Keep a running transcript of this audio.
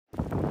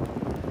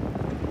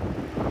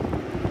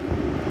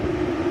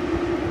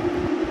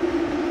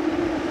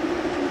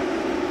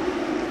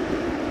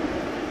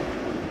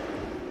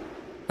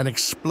an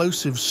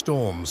explosive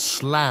storm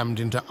slammed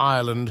into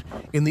Ireland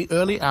in the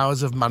early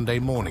hours of Monday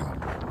morning,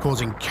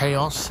 causing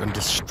chaos and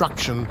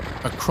destruction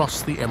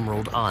across the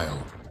Emerald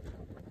Isle.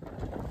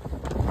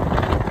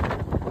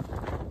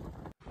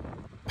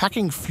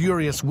 Packing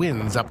furious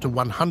winds up to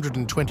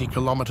 120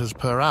 kilometers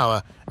per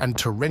hour and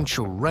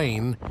torrential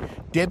rain,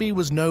 Debbie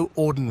was no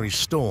ordinary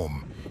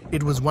storm.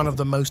 It was one of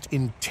the most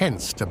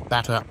intense to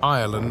batter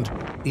Ireland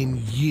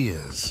in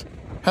years.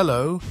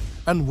 Hello,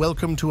 and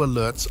welcome to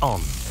Alerts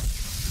On.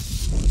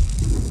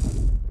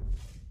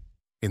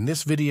 In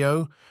this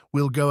video,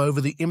 we'll go over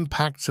the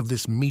impacts of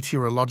this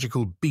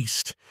meteorological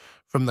beast,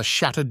 from the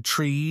shattered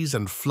trees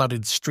and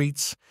flooded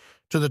streets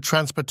to the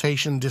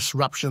transportation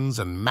disruptions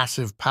and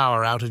massive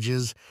power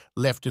outages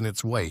left in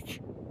its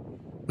wake.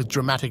 With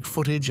dramatic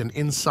footage and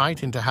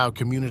insight into how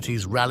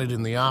communities rallied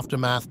in the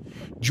aftermath,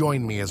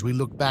 join me as we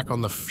look back on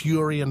the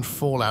fury and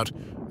fallout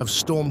of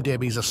Storm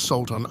Debbie's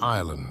assault on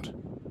Ireland.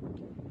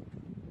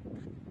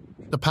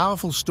 The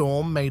powerful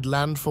storm made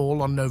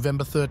landfall on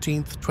November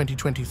 13,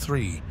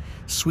 2023,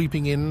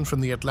 sweeping in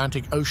from the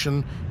Atlantic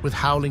Ocean with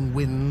howling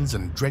winds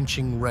and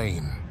drenching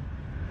rain.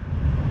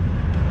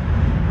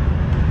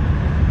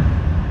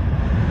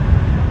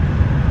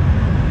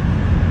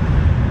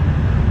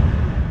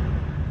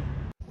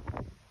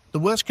 The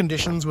worst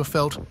conditions were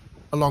felt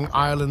along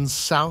Ireland's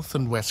south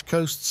and west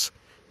coasts,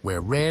 where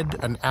red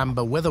and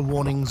amber weather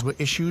warnings were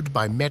issued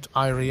by Met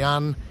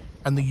Éireann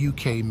and the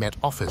UK Met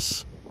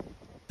Office.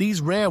 These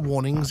rare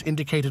warnings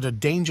indicated a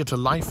danger to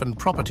life and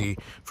property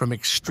from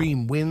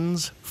extreme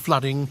winds,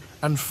 flooding,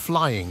 and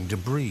flying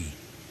debris.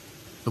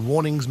 The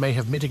warnings may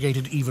have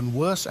mitigated even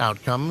worse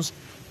outcomes,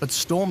 but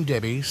Storm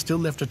Debbie still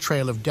left a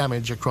trail of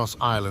damage across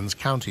Ireland's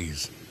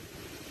counties.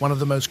 One of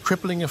the most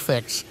crippling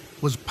effects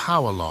was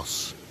power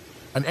loss.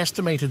 An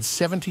estimated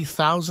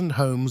 70,000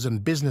 homes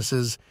and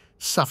businesses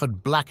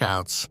suffered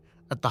blackouts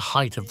at the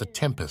height of the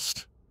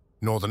tempest.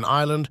 Northern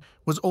Ireland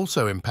was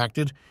also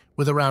impacted,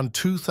 with around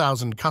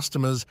 2,000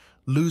 customers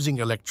losing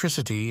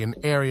electricity in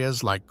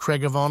areas like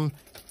Craigavon,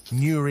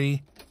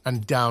 Newry,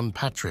 and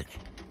Downpatrick.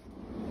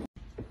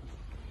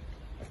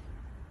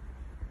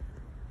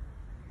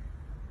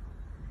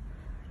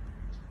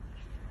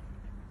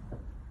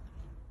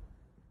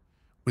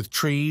 With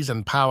trees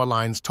and power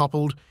lines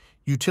toppled,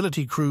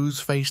 utility crews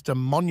faced a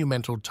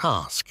monumental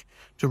task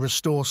to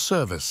restore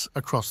service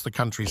across the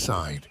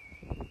countryside.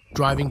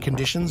 Driving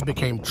conditions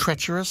became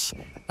treacherous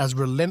as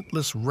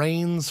relentless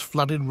rains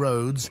flooded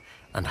roads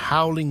and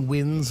howling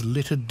winds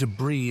littered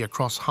debris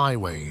across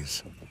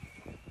highways.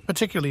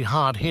 Particularly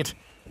hard hit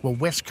were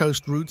west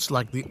coast routes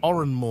like the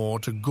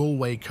Oranmore to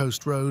Galway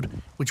Coast Road,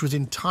 which was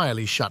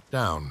entirely shut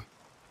down.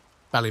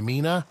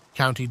 Ballymena,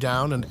 County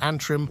Down, and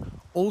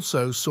Antrim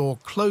also saw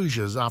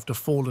closures after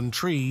fallen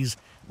trees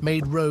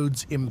made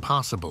roads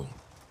impassable.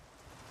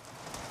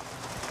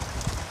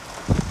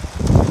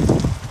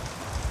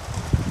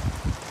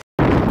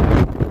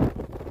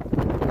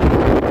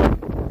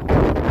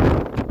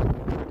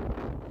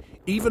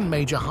 Even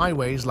major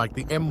highways like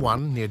the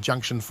M1 near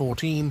Junction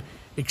 14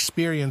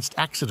 experienced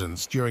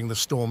accidents during the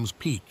storm's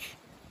peak.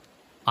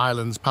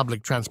 Ireland's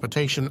public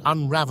transportation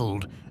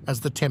unraveled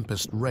as the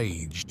tempest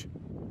raged.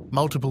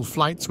 Multiple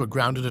flights were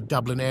grounded at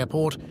Dublin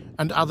Airport,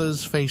 and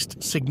others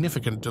faced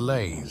significant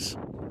delays.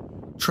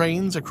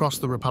 Trains across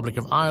the Republic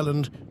of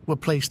Ireland were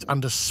placed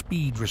under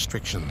speed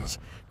restrictions,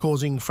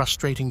 causing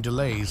frustrating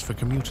delays for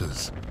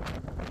commuters.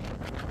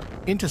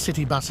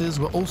 Intercity buses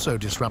were also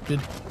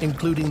disrupted,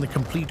 including the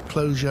complete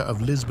closure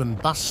of Lisbon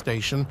bus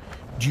station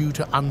due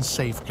to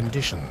unsafe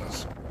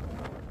conditions.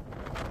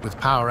 With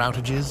power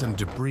outages and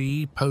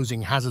debris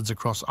posing hazards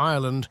across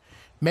Ireland,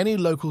 many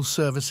local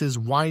services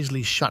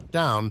wisely shut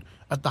down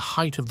at the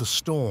height of the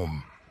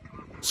storm.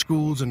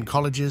 Schools and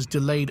colleges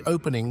delayed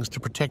openings to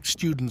protect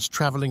students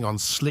traveling on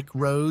slick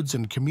roads,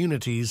 and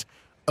communities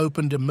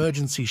opened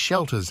emergency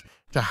shelters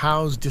to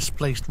house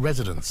displaced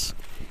residents.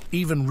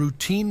 Even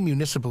routine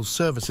municipal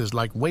services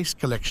like waste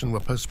collection were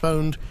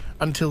postponed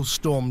until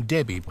Storm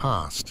Debbie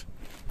passed.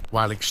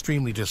 While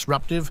extremely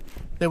disruptive,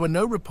 there were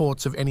no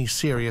reports of any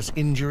serious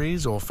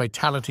injuries or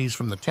fatalities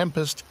from the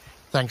tempest,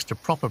 thanks to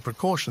proper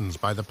precautions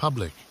by the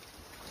public.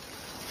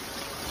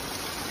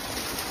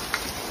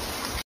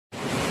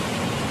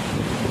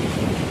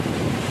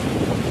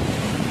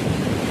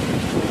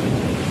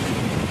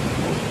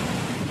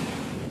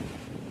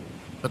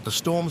 But the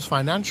storm's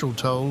financial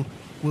toll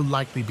will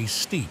likely be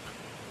steep,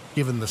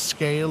 given the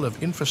scale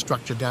of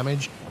infrastructure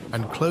damage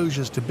and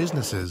closures to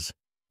businesses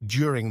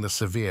during the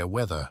severe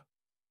weather.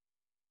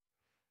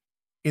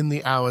 In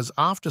the hours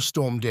after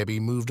Storm Debbie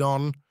moved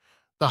on,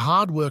 the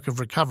hard work of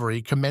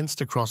recovery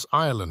commenced across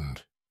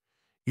Ireland.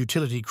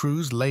 Utility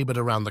crews labored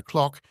around the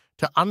clock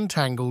to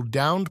untangle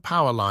downed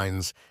power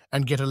lines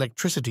and get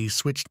electricity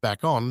switched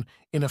back on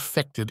in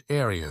affected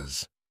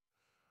areas.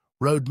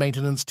 Road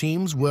maintenance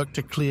teams worked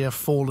to clear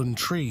fallen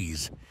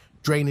trees,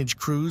 drainage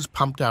crews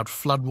pumped out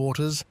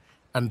floodwaters,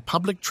 and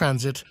public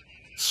transit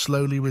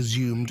slowly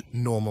resumed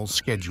normal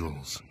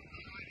schedules.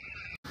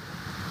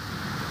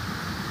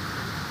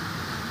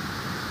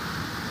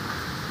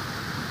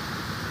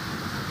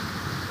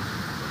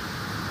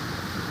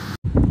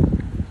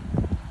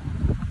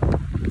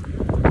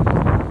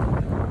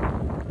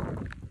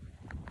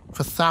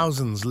 For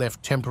thousands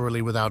left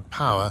temporarily without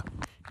power,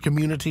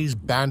 communities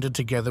banded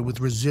together with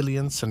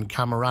resilience and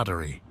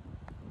camaraderie.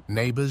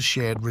 Neighbors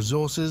shared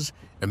resources,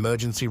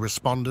 emergency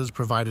responders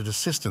provided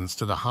assistance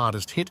to the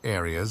hardest hit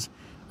areas,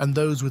 and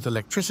those with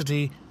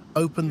electricity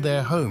opened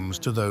their homes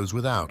to those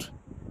without.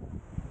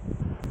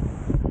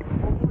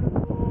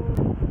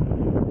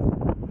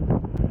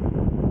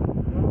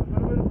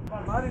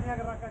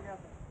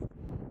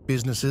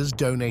 Businesses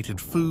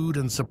donated food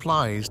and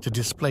supplies to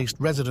displaced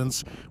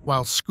residents,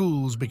 while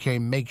schools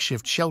became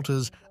makeshift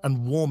shelters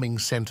and warming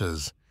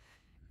centers.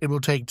 It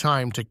will take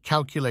time to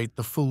calculate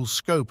the full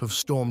scope of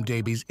Storm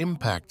Debi's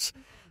impacts,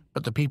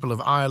 but the people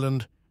of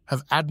Ireland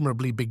have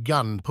admirably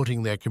begun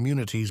putting their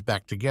communities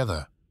back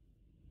together.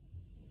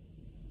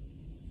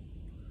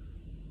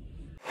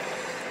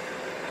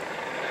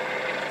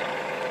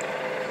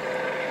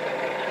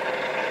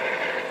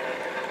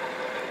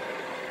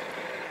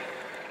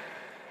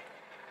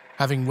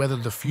 Having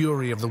weathered the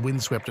fury of the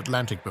windswept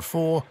Atlantic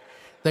before,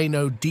 they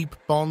know deep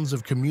bonds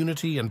of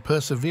community and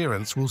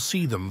perseverance will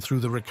see them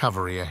through the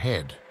recovery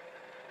ahead.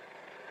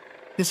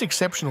 This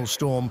exceptional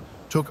storm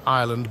took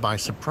Ireland by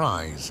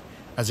surprise,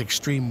 as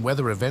extreme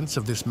weather events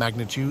of this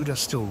magnitude are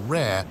still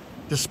rare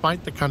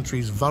despite the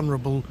country's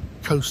vulnerable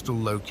coastal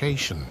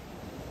location.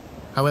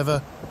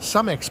 However,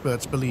 some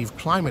experts believe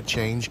climate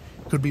change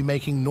could be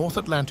making North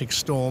Atlantic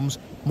storms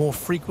more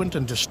frequent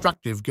and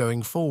destructive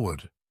going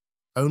forward.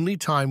 Only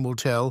time will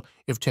tell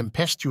if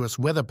tempestuous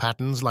weather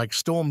patterns like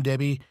Storm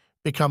Debi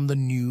become the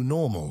new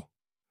normal.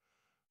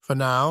 For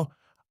now,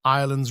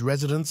 Ireland's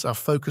residents are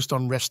focused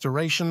on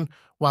restoration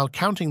while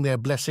counting their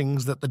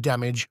blessings that the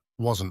damage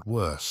wasn't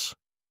worse.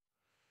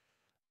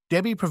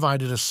 Debi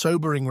provided a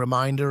sobering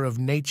reminder of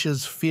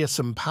nature's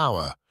fearsome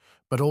power,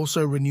 but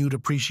also renewed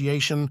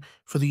appreciation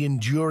for the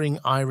enduring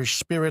Irish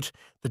spirit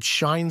that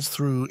shines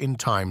through in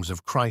times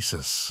of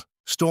crisis.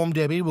 Storm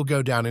Debi will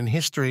go down in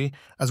history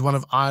as one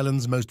of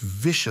Ireland's most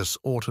vicious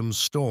autumn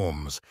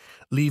storms,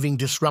 leaving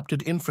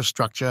disrupted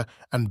infrastructure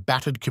and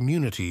battered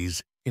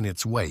communities in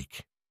its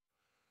wake.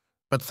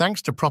 But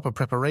thanks to proper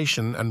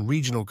preparation and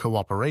regional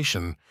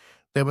cooperation,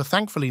 there were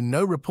thankfully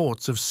no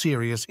reports of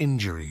serious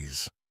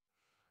injuries.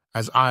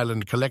 As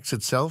Ireland collects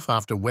itself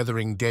after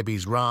weathering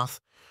Debi's wrath,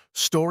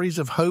 stories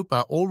of hope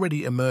are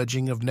already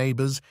emerging of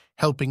neighbors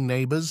helping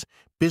neighbors,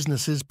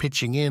 businesses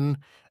pitching in,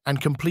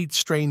 and complete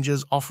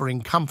strangers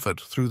offering comfort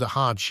through the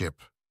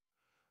hardship.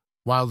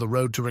 While the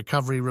road to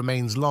recovery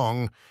remains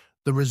long,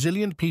 the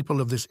resilient people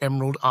of this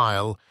Emerald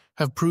Isle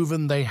have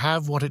proven they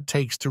have what it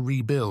takes to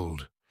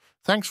rebuild.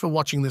 Thanks for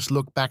watching this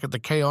look back at the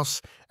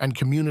chaos and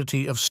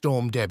community of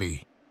Storm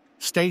Debi.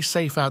 Stay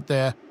safe out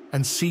there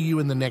and see you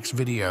in the next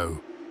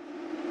video.